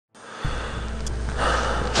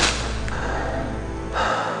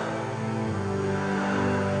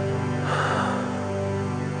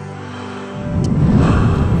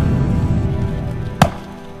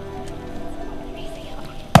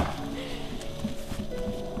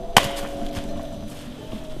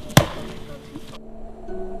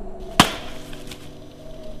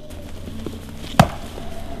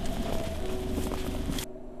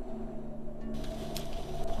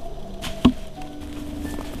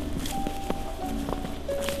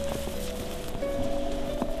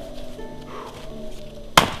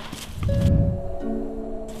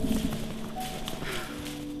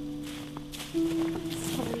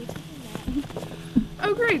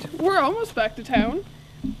back to town.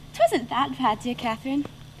 'Twasn't that bad, dear Catherine.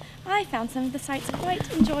 I found some of the sights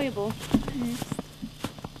quite enjoyable.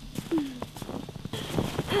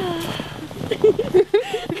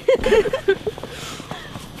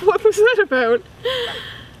 What was that about?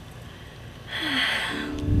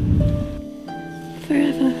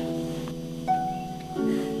 Forever.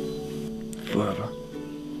 Forever.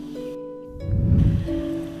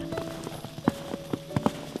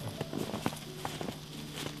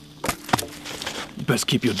 You best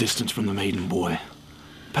keep your distance from the maiden boy.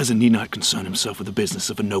 Peasant need not concern himself with the business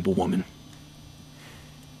of a noble woman.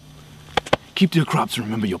 Keep to your crops and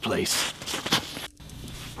remember your place.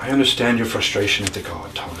 I understand your frustration with the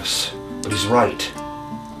god, Thomas, but he's right.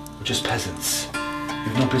 We're just peasants. You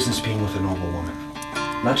have no business being with a noble woman.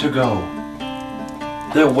 Let her go.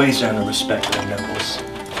 Their ways earn the respect of their nobles.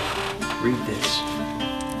 Read this.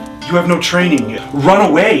 You have no training. Run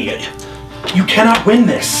away. You cannot win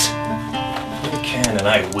this. I can and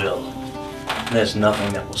I will. There's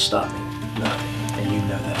nothing that will stop me. Nothing. And you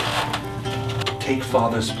know that. Take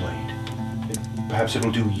father's blade. Perhaps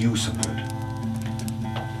it'll do you some good.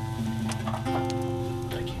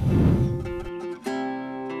 Thank you.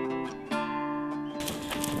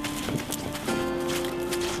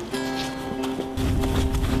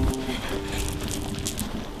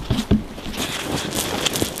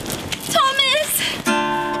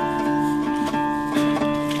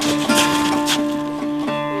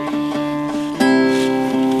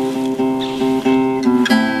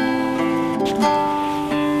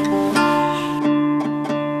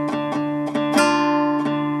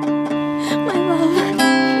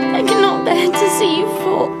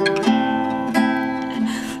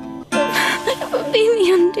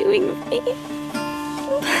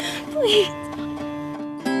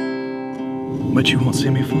 But you won't see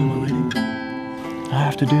me fall, my lady. I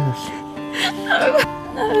have to do this. No.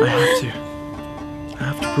 I have to. I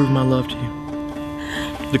have to prove my love to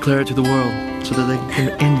you. Declare it to the world so that they can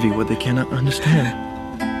envy what they cannot understand.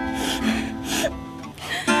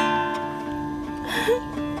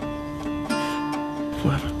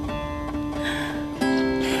 Forever.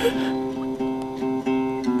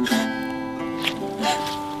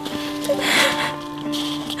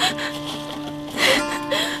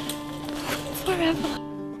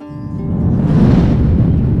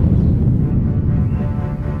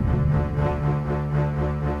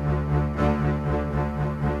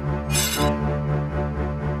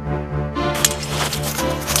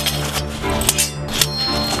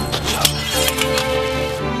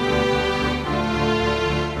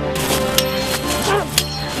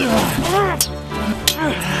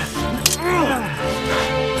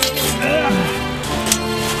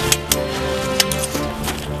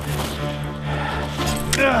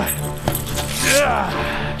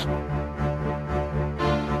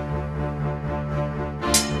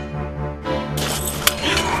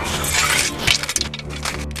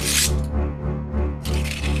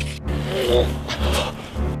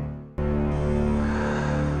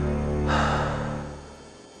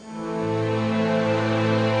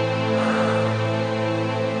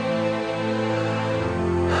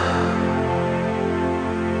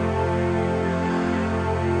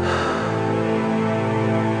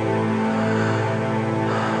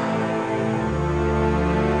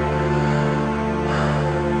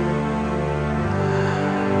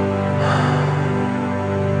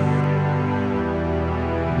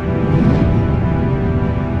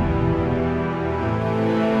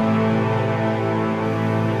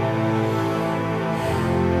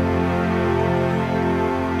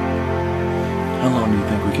 How long do you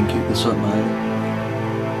think we can keep this up, Maya?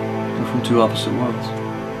 We're from two opposite worlds.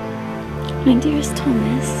 My dearest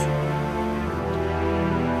Thomas,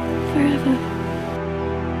 forever.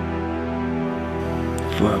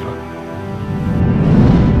 Forever.